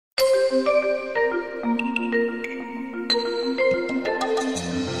Welcome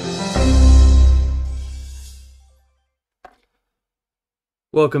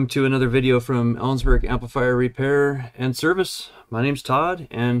to another video from Ellensburg Amplifier Repair and Service. My name's Todd,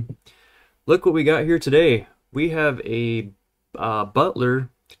 and look what we got here today. We have a Butler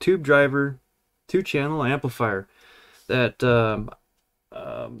tube driver 2-channel amplifier that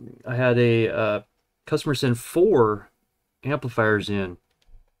I had a customer send 4 amplifiers in.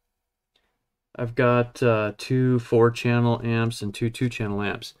 I've got 2 4-channel amps and 2 2-channel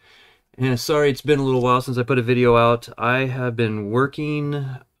amps. And sorry, it's been a little while since I put a video out. I have been working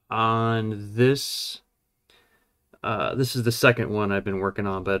on this. This is the second one I've been working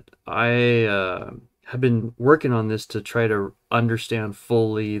on, but I have been working on this to try to understand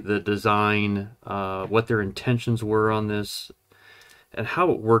fully the design, what their intentions were on this, and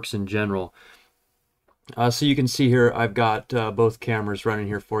how it works in general. So you can see here, I've got both cameras running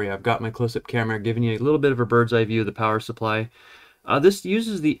here for you. I've got my close-up camera giving you a little bit of a bird's eye view of the power supply. This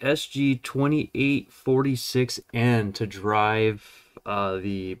uses the SG2846N to drive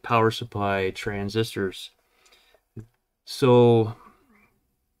the power supply transistors. So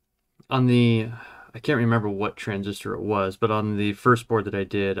on the, I can't remember what transistor it was, but on the first board that I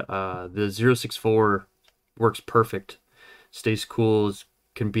did, the 064 works perfect. Stays cool as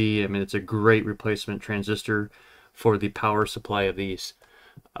can be. I mean, it's a great replacement transistor for the power supply of these.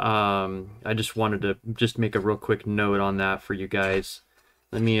 I just wanted to make a real quick note on that for you guys.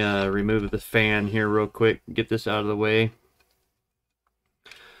 Let me remove the fan here real quick, get this out of the way.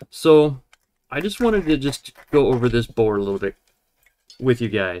 So I just wanted to just go over this board a little bit with you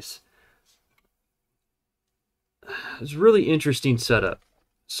guys. It's a really interesting setup.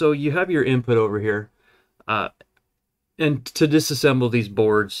 So you have your input over here, and to disassemble these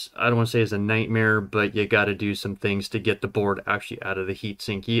boards, I don't want to say it's a nightmare, but you got to do some things to get the board actually out of the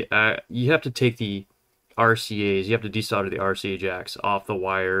heatsink. You have to take the RCAs, you have to desolder the RCA jacks off the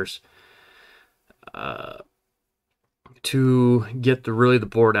wires to get the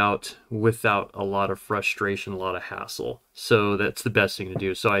board out without a lot of frustration, a lot of hassle. So that's the best thing to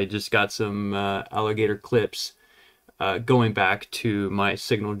do. So I just got some alligator clips going back to my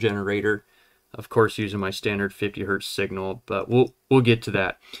signal generator. Of course, using my standard 50 Hertz signal, but we'll get to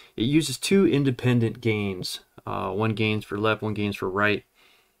that. It uses 2 independent gains, one gains for left, one gains for right,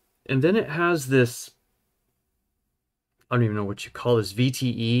 and then it has this, I don't even know what you call this,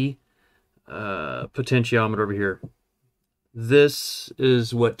 VTE potentiometer over here. This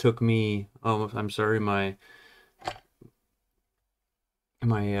is what took me, oh, I'm sorry, my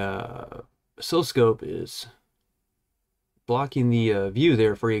oscilloscope is blocking the view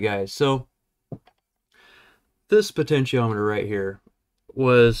there for you guys. So this potentiometer right here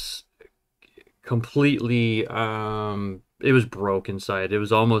was completely, it was broke inside. It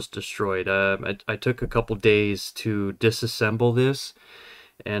was almost destroyed. I took a couple days to disassemble this,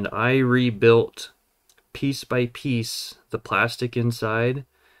 and I rebuilt piece by piece the plastic inside,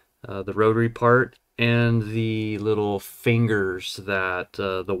 the rotary part, and the little fingers that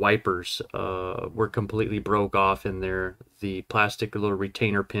the wipers were completely broke off in there. The plastic little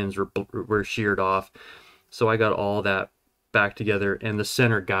retainer pins were sheared off. So I got all that back together, and the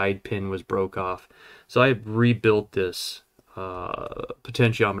center guide pin was broke off. So I rebuilt this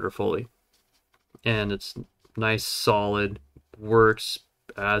potentiometer fully, and it's nice, solid, works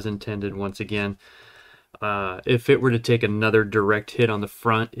as intended once again. If it were to take another direct hit on the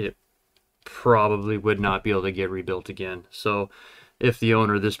front, it probably would not be able to get rebuilt again. So if the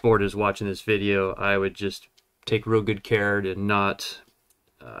owner of this board is watching this video, I would just take real good care to not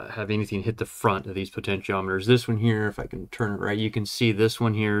have anything hit the front of these potentiometers. This one here, if I can turn it right, you can see this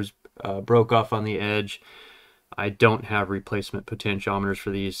one here is broke off on the edge. I don't have replacement potentiometers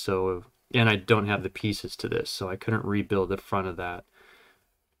for these, so, and I don't have the pieces to this, so I couldn't rebuild the front of that.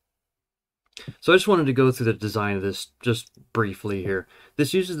 So I just wanted to go through the design of this just briefly here.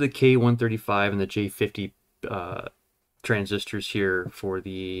 This uses the K135 and the J50 transistors here for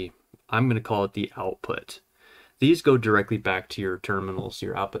the, I'm going to call it the output. These go directly back to your terminals,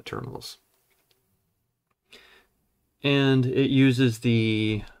 your output terminals. And it uses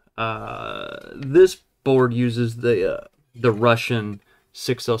the, this board uses the Russian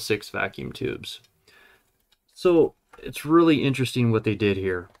 6L6 vacuum tubes. So it's really interesting what they did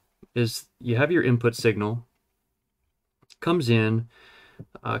here. Is you have your input signal, comes in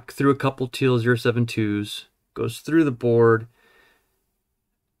through a couple TL072s, goes through the board,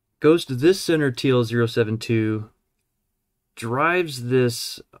 goes to this center TL072, drives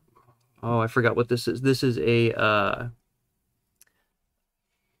this, oh, I forgot what this is. This is a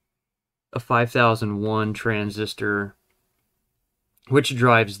 5001 transistor which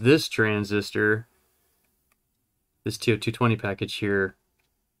drives this transistor, this TO220 package here,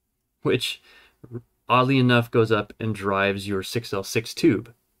 which oddly enough goes up and drives your 6L6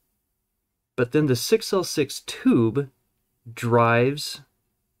 tube. But then the 6L6 tube drives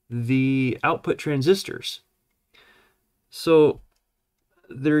the output transistors. So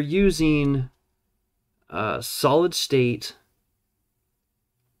they're using solid state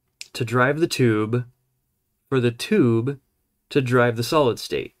to drive the tube for the tube to drive the solid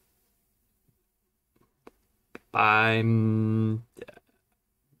state. I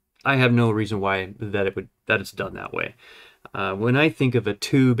have no reason why that it's done that way. When I think of a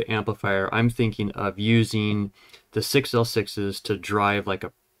tube amplifier, I'm thinking of using the 6L6s to drive like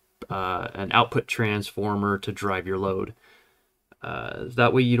an output transformer to drive your load.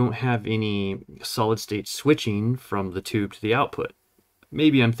 That way you don't have any solid state switching from the tube to the output.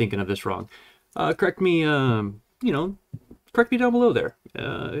 Maybe I'm thinking of this wrong. Correct me, correct me down below there.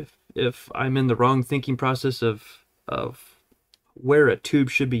 If I'm in the wrong thinking process of where a tube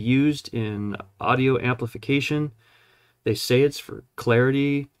should be used in audio amplification. They say it's for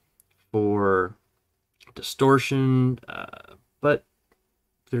clarity, for distortion, but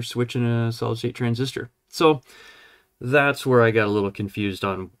they're switching a solid state transistor. So that's where I got a little confused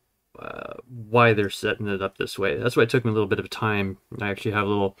on why they're setting it up this way. That's why it took me a little bit of time. I actually have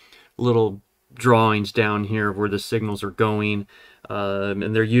little drawings down here of where the signals are going,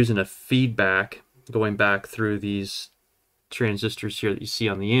 and they're using a feedback going back through these transistors here that you see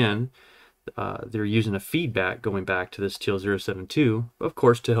on the end. They're using a feedback going back to this TL072, of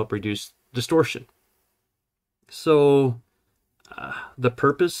course, to help reduce distortion. So the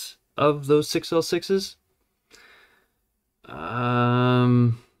purpose of those 6L6s,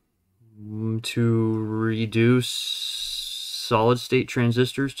 to reduce solid state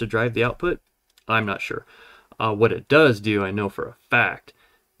transistors to drive the output, I'm not sure. What it does do, I know for a fact,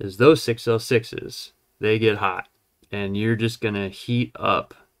 is those 6L6s, they get hot, and you're just going to heat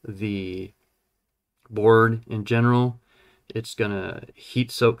up the board in general. It's going to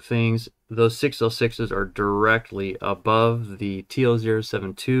heat soak things. Those 6L6s are directly above the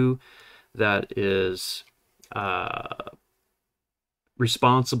TL072 that is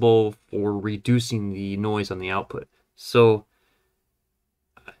responsible for reducing the noise on the output. So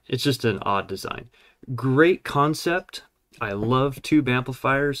it's just an odd design. Great concept. I love tube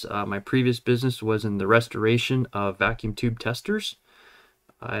amplifiers. My previous business was in the restoration of vacuum tube testers.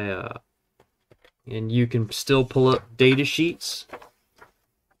 And you can still pull up data sheets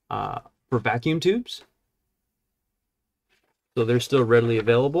for vacuum tubes. So they're still readily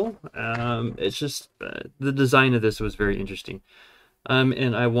available. It's just the design of this was very interesting.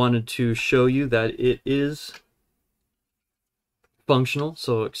 And I wanted to show you that it is functional.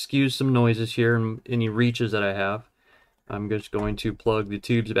 So excuse some noises here and any reaches that I have. I'm just going to plug the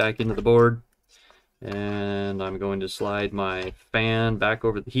tubes back into the board, and I'm going to slide my fan back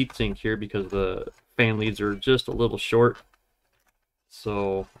over the heatsink here because the fan leads are just a little short.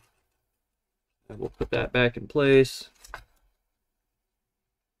 So I will put that back in place.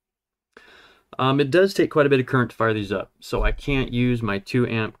 It does take quite a bit of current to fire these up, so I can't use my 2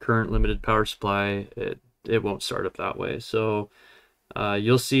 amp current limited power supply. It won't start up that way. So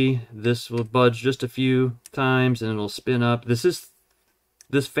you'll see this will budge just a few times and it'll spin up.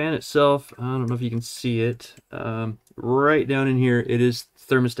 This fan itself, I don't know if you can see it, right down in here, it is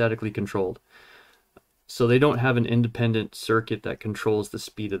thermostatically controlled. So they don't have an independent circuit that controls the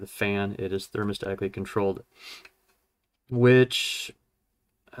speed of the fan. It is thermostatically controlled, which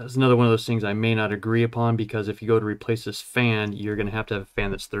is another one of those things I may not agree upon, because if you go to replace this fan, you're going to have a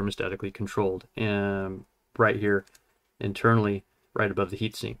fan that's thermostatically controlled, right here internally, right above the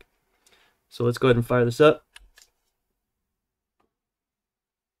heatsink. So let's go ahead and fire this up.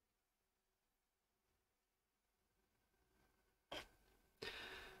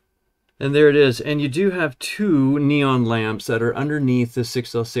 And there it is. And you do have 2 neon lamps that are underneath the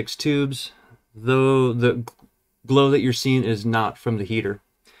 6L6 tubes, though the glow that you're seeing is not from the heater.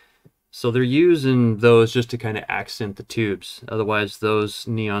 So they're using those just to kind of accent the tubes. Otherwise, those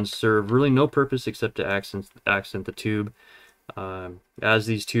neons serve really no purpose except to accent the tube. As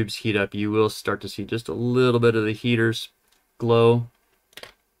these tubes heat up, you will start to see just a little bit of the heaters glow.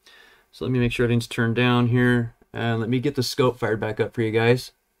 So let me make sure everything's turned down here, and let me get the scope fired back up for you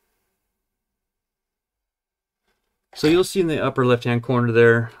guys. So you'll see in the upper left-hand corner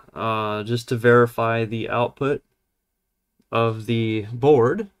there, just to verify the output of the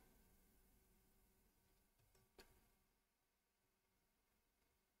board.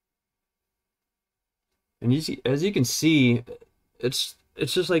 And as you can see, it's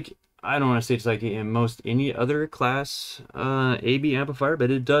just like I don't want to say it's like in most any other class AB amplifier,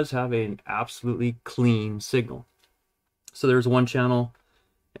 but it does have an absolutely clean signal. So there's one channel,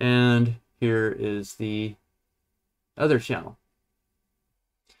 and here is the other channel.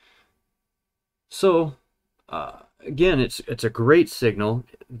 So again, it's a great signal.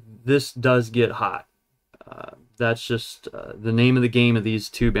 This does get hot. That's just the name of the game of these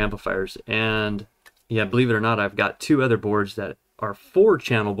tube amplifiers. And yeah, believe it or not, I've got two other boards that are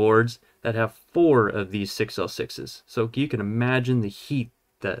 4-channel boards that have 4 of these 6L6s. So you can imagine the heat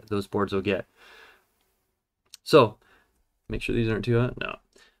that those boards will get. So make sure these aren't too hot. No.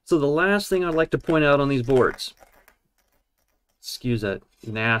 So the last thing I'd like to point out on these boards, excuse that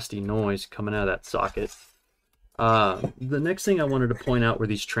nasty noise coming out of that socket. The next thing I wanted to point out were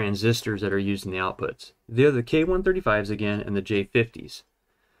these transistors that are used in the outputs. They're the K135s again and the J50s.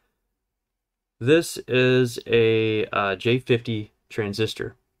 This is a J50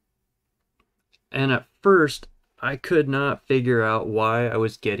 transistor. And at first, I could not figure out why I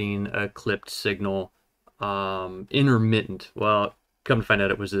was getting a clipped signal intermittent. Well, come to find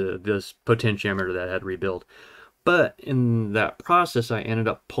out it was this potentiometer that I had rebuilt. But in that process, I ended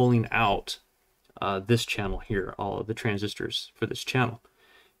up pulling out this channel here, all of the transistors for this channel.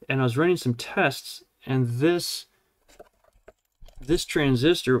 And I was running some tests, and this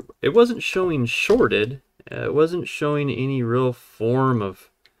transistor, it wasn't showing shorted. It wasn't showing any real form of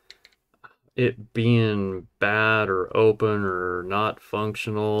it being bad or open or not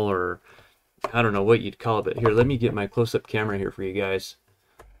functional, or I don't know what you'd call it. But here, let me get my close-up camera here for you guys.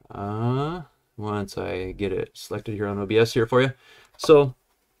 Once I get it selected here on OBS here for you. So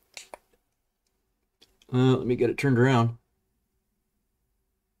let me get it turned around.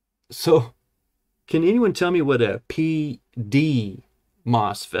 So can anyone tell me what a PD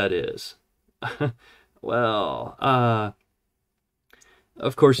MOSFET is? Well,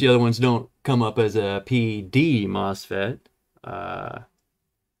 of course the other ones don't come up as a PD MOSFET.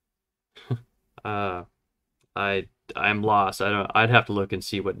 I'm lost. I'd have to look and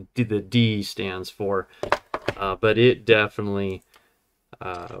see what the D stands for. But it definitely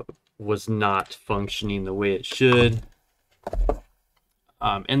was not functioning the way it should.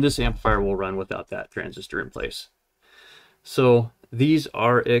 And this amplifier will run without that transistor in place. So these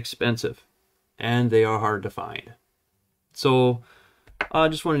are expensive and they are hard to find. So I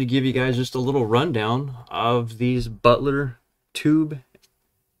just wanted to give you guys just a little rundown of these Butler tube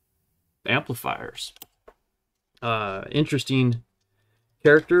amplifiers. Interesting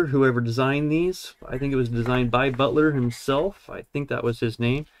character, whoever designed these. I think it was designed by Butler himself. I think that was his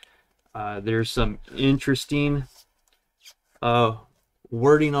name. There's some interesting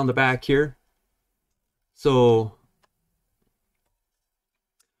wording on the back here. So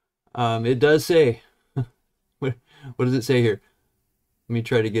it does say, what does it say here? Let me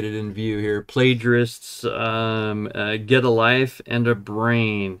try to get it in view here. Plagiarists get a life and a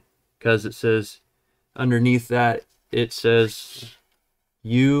brain, because it says underneath that, it says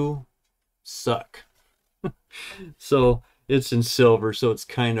you suck. So it's in silver, so it's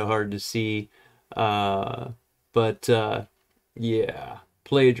kind of hard to see. But yeah,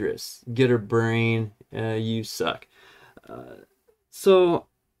 plagiarists get a brain, you suck. So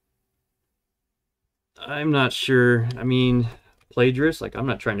I'm not sure. I mean, plagiarist, like, I'm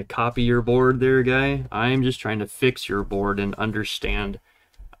not trying to copy your board there, guy. I'm just trying to fix your board and understand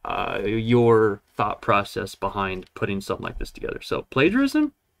your thought process behind putting something like this together. So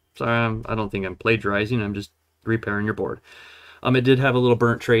plagiarism? Sorry, I don't think I'm plagiarizing. I'm just repairing your board. It did have a little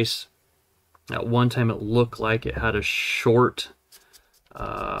burnt trace. At one time it looked like it had a short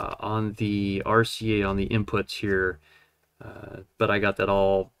on the RCA on the inputs here, but I got that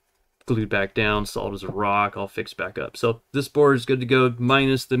all glued back down, solid as a rock, all fixed back up. So this board is good to go,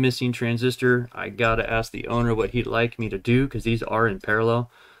 minus the missing transistor. I gotta ask the owner what he'd like me to do, because these are in parallel.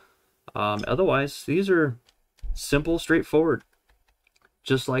 Otherwise, these are simple, straightforward,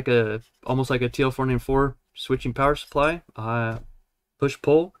 just like almost like a TL494 switching power supply. Push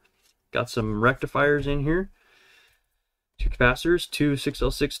pull. Got some rectifiers in here, 2 capacitors, 2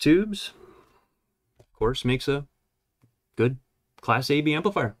 6L6 tubes. Of course, makes a good Class AB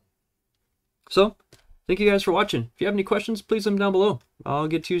amplifier. So, thank you guys for watching. If you have any questions, please leave them down below. I'll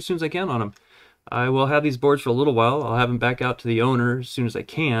get to you as soon as I can on them. I will have these boards for a little while. I'll have them back out to the owner as soon as I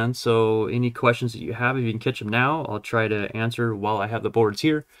can. So any questions that you have, if you can catch them now, I'll try to answer while I have the boards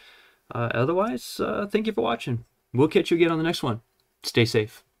here. Otherwise, thank you for watching. We'll catch you again on the next one. Stay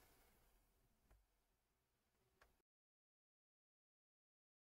safe.